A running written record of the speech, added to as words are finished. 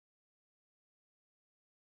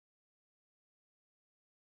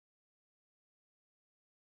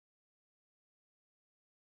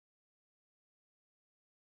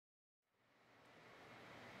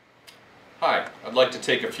Hi, I'd like to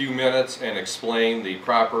take a few minutes and explain the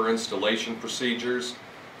proper installation procedures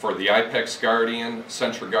for the IPEX Guardian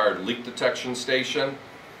CentraGuard leak detection station.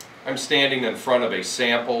 I'm standing in front of a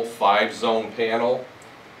sample 5-zone panel.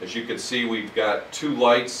 As you can see, we've got 2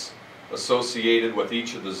 lights associated with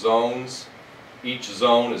each of the zones. Each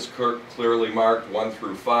zone is clearly marked 1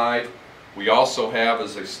 through 5. We also have,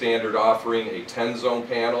 as a standard offering, a 10-zone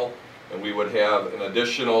panel, and we would have an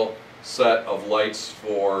additional set of lights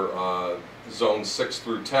for zones 6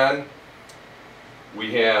 through 10.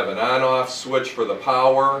 We have an on-off switch for the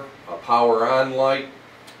power, a power on light,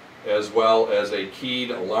 as well as a keyed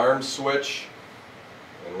alarm switch.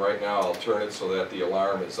 And right now I'll turn it so that the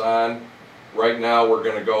alarm is on. Right now we're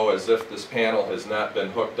going to go as if this panel has not been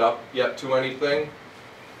hooked up yet to anything.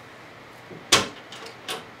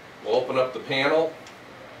 We'll open up the panel.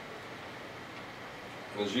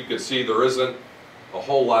 And as you can see, there isn't a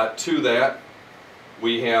whole lot to that.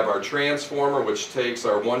 We have our transformer, which takes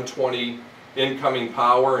our 120 incoming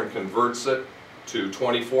power and converts it to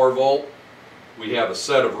 24 volt. We have a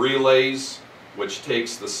set of relays which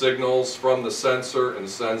takes the signals from the sensor and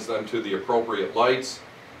sends them to the appropriate lights.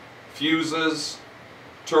 Fuses,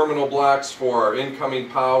 terminal blocks for our incoming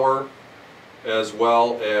power, as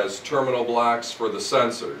well as terminal blocks for the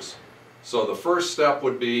sensors. So the first step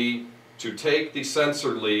would be to take the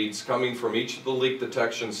sensor leads coming from each of the leak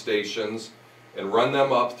detection stations and run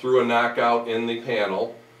them up through a knockout in the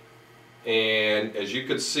panel. And as you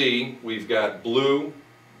can see, we've got blue,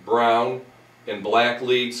 brown, and black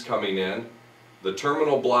leads coming in. The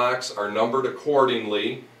terminal blocks are numbered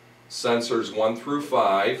accordingly, sensors 1 through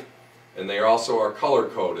 5, and they also are color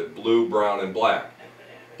coded, blue, brown, and black.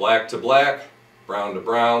 Black to black, brown to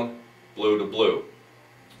brown, blue to blue.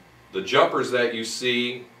 The jumpers that you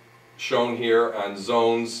see shown here on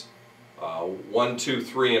zones 1, 2,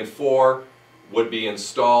 3, and 4 would be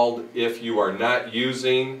installed if you are not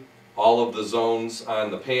using all of the zones on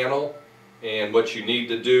the panel. And what you need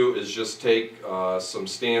to do is just take some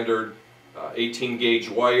standard 18 gauge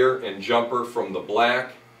wire and jumper from the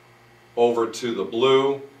black over to the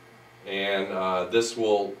blue, and this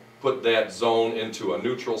will put that zone into a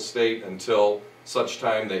neutral state until such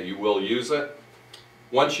time that you will use it.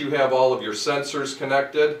 Once you have all of your sensors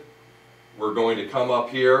connected, we're going to come up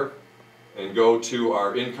here and go to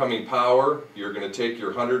our incoming power. You're going to take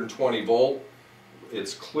your 120 volt.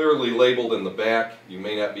 It's clearly labeled in the back. You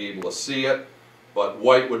may not be able to see it, but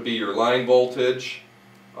white would be your line voltage,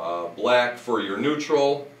 black for your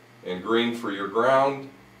neutral, and green for your ground.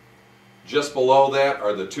 Just below that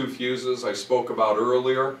are the 2 fuses I spoke about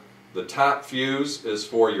earlier. The top fuse is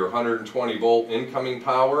for your 120 volt incoming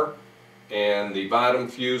power, and the bottom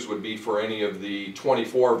fuse would be for any of the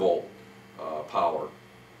 24 volt power.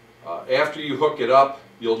 After you hook it up,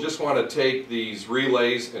 you'll just want to take these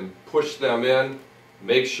relays and push them in.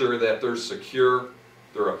 Make sure that they're secure.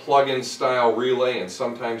 They're a plug-in style relay, and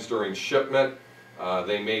sometimes during shipment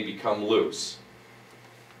they may become loose.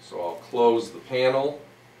 So I'll close the panel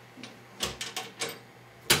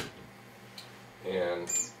and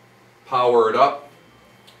power it up.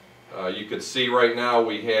 You can see right now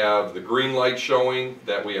we have the green light showing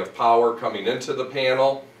that we have power coming into the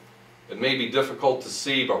panel. It may be difficult to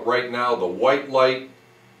see, but right now the white light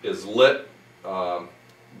is lit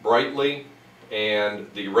brightly,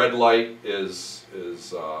 and the red light is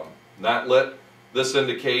not lit. This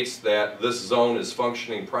indicates that this zone is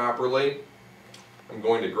functioning properly. I'm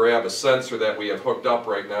going to grab a sensor that we have hooked up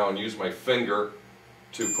right now and use my finger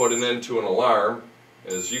to put it into an alarm.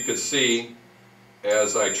 As you can see,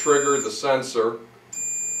 as I trigger the sensor,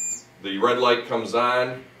 the red light comes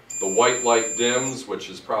on, the white light dims, which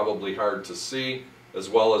is probably hard to see, as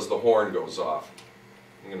well as the horn goes off.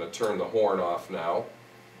 I'm going to turn the horn off now.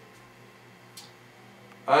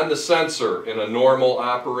 On the sensor, in a normal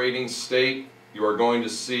operating state, you are going to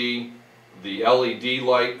see the LED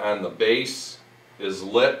light on the base is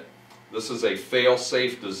lit. This is a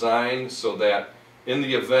fail-safe design so that in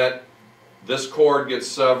the event this cord gets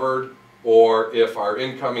severed, or if our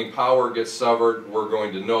incoming power gets severed, we're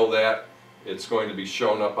going to know that it's going to be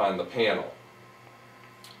shown up on the panel.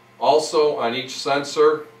 Also on each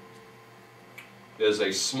sensor is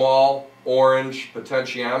a small orange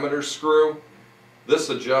potentiometer screw. This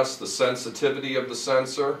adjusts the sensitivity of the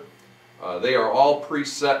sensor. They are all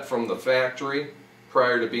preset from the factory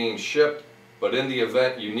prior to being shipped, but in the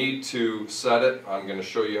event you need to set it, I'm going to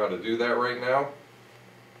show you how to do that right now.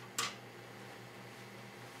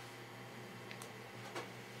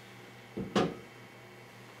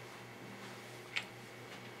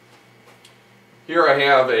 Here I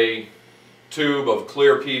have a tube of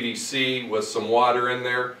clear PVC with some water in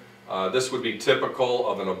there. This would be typical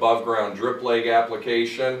of an above ground drip leg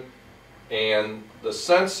application, and the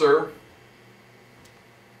sensor,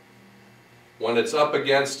 when it's up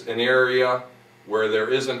against an area where there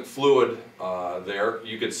isn't fluid there,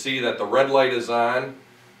 you could see that the red light is on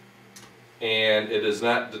and it is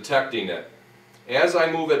not detecting it. As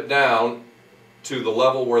I move it down to the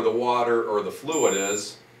level where the water or the fluid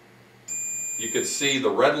is, you can see the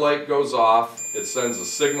red light goes off, it sends a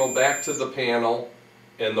signal back to the panel,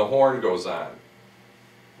 and the horn goes on.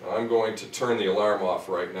 Now I'm going to turn the alarm off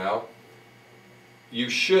right now. You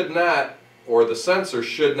should not, or the sensor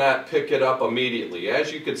should not pick it up immediately.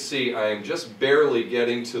 As you can see, I am just barely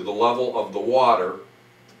getting to the level of the water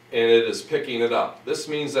and it is picking it up. This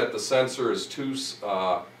means that the sensor is too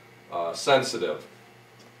sensitive.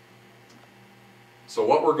 So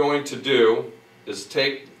what we're going to do is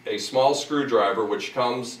take a small screwdriver which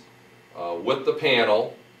comes with the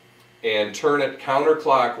panel and turn it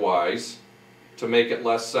counterclockwise to make it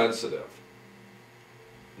less sensitive.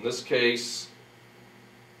 In this case,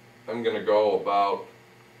 I'm going to go about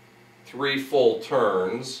 3 full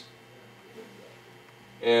turns.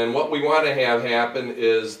 And what we want to have happen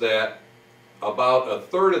is that about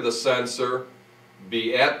 1/3 of the sensor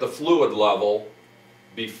be at the fluid level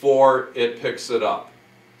before it picks it up.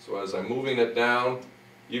 So as I'm moving it down,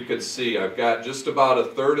 you can see I've got just about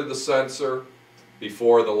 1/3 of the sensor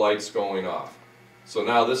before the light's going off. So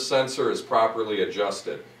now this sensor is properly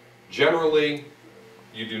adjusted. Generally,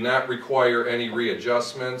 you do not require any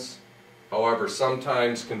readjustments. However,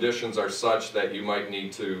 sometimes conditions are such that you might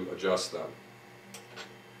need to adjust them.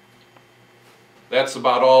 That's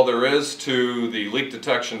about all there is to the leak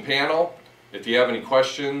detection panel. If you have any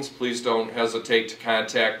questions, please don't hesitate to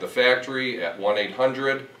contact the factory at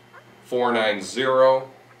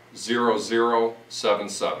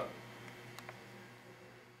 1-800-490-0077.